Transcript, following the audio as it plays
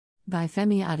By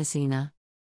Femi Adesina.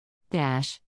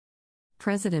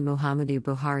 President Muhammadu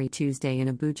Buhari Tuesday in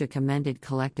Abuja commended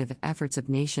collective efforts of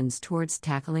nations towards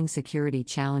tackling security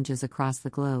challenges across the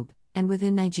globe, and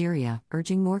within Nigeria,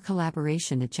 urging more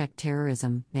collaboration to check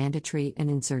terrorism, banditry, and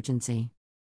insurgency.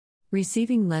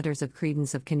 Receiving letters of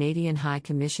credence of Canadian High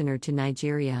Commissioner to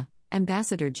Nigeria,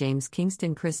 Ambassador James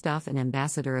Kingston Christophe and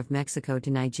Ambassador of Mexico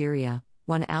to Nigeria,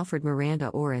 one Alfred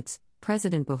Miranda Oritz,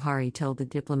 President Buhari told the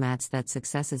diplomats that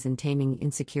successes in taming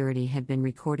insecurity had been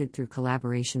recorded through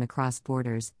collaboration across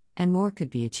borders, and more could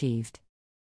be achieved.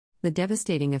 The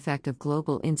devastating effect of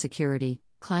global insecurity,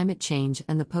 climate change,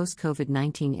 and the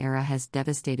post-COVID-19 era has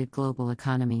devastated global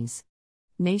economies.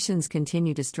 Nations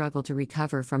continue to struggle to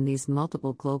recover from these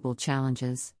multiple global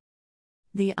challenges.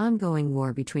 The ongoing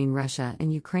war between Russia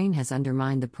and Ukraine has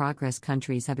undermined the progress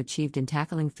countries have achieved in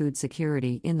tackling food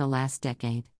security in the last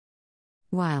decade.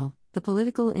 While the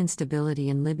political instability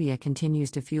in Libya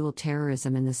continues to fuel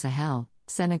terrorism in the Sahel,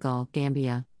 Senegal,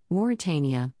 Gambia,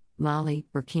 Mauritania, Mali,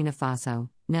 Burkina Faso,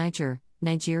 Niger,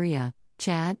 Nigeria,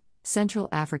 Chad, Central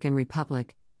African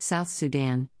Republic, South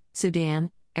Sudan,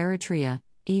 Eritrea,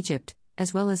 Egypt,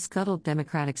 as well as scuttled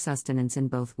democratic sustenance in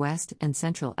both West and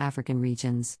Central African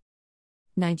regions.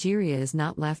 Nigeria is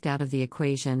not left out of the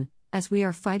equation, as we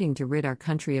are fighting to rid our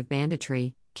country of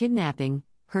banditry, kidnapping,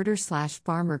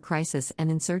 herder/farmer crisis, and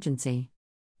insurgency.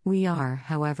 We are,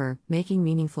 however, making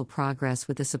meaningful progress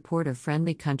with the support of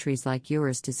friendly countries like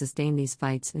yours to sustain these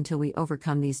fights until we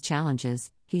overcome these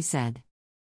challenges, he said.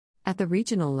 At the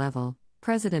regional level,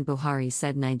 President Buhari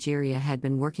said Nigeria had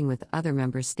been working with other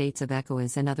member states of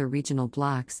ECOWAS and other regional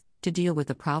blocs to deal with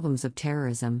the problems of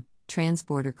terrorism,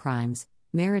 transborder crimes,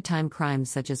 maritime crimes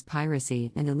such as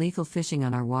piracy and illegal fishing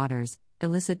on our waters,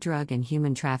 illicit drug and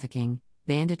human trafficking,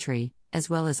 banditry, as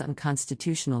well as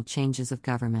unconstitutional changes of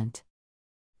government.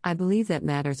 I believe that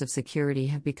matters of security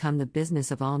have become the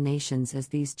business of all nations as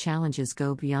these challenges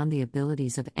go beyond the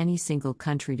abilities of any single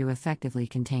country to effectively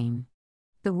contain.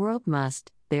 The world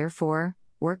must, therefore,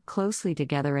 work closely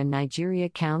together, and Nigeria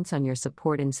counts on your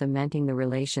support in cementing the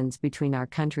relations between our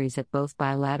countries at both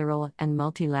bilateral and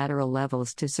multilateral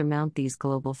levels to surmount these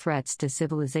global threats to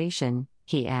civilization,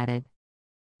 he added.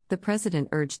 The president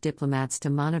urged diplomats to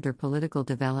monitor political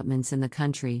developments in the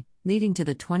country, leading to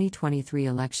the 2023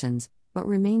 elections, but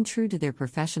remain true to their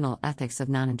professional ethics of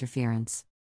non-interference.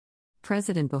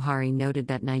 President Buhari noted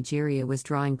that Nigeria was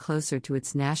drawing closer to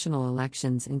its national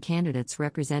elections and candidates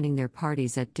representing their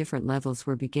parties at different levels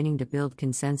were beginning to build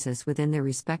consensus within their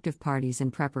respective parties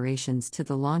in preparations to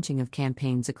the launching of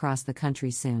campaigns across the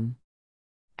country soon.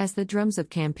 As the drums of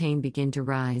campaign begin to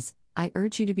rise, I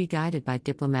urge you to be guided by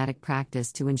diplomatic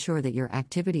practice to ensure that your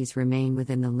activities remain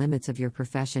within the limits of your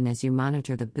profession as you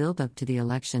monitor the build-up to the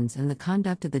elections and the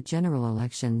conduct of the general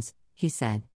elections, he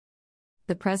said.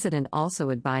 The president also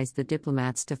advised the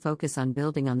diplomats to focus on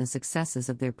building on the successes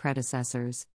of their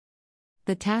predecessors.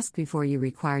 The task before you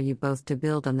require you both to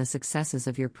build on the successes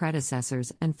of your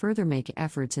predecessors and further make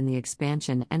efforts in the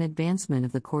expansion and advancement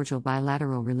of the cordial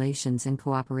bilateral relations and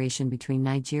cooperation between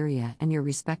Nigeria and your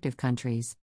respective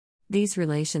countries. These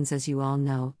relations, as you all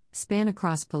know, span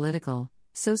across political,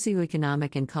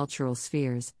 socioeconomic, and cultural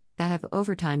spheres that have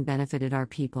over time benefited our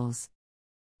peoples.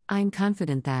 I am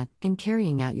confident that, in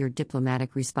carrying out your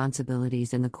diplomatic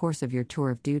responsibilities in the course of your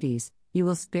tour of duties, you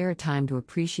will spare time to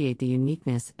appreciate the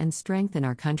uniqueness and strength in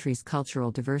our country's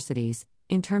cultural diversities,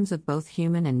 in terms of both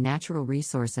human and natural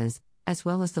resources, as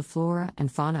well as the flora and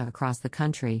fauna across the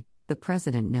country, the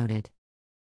president noted.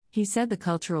 He said the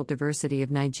cultural diversity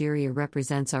of Nigeria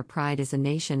represents our pride as a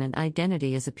nation and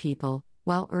identity as a people,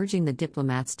 while urging the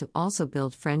diplomats to also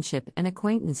build friendship and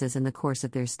acquaintances in the course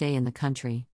of their stay in the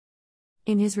country.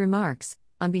 In his remarks,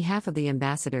 on behalf of the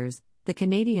ambassadors, the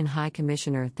Canadian High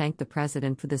Commissioner thanked the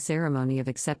President for the ceremony of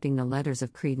accepting the letters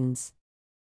of credence.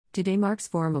 Today marks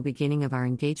formal beginning of our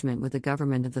engagement with the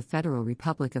government of the Federal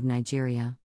Republic of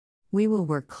Nigeria. We will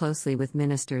work closely with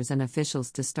ministers and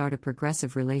officials to start a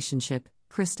progressive relationship,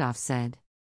 Christophe said.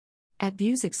 At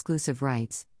View's exclusive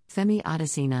rights, Femi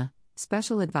Adesina,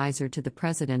 Special Advisor to the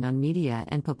President on Media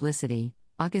and Publicity,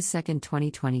 August 2,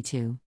 2022.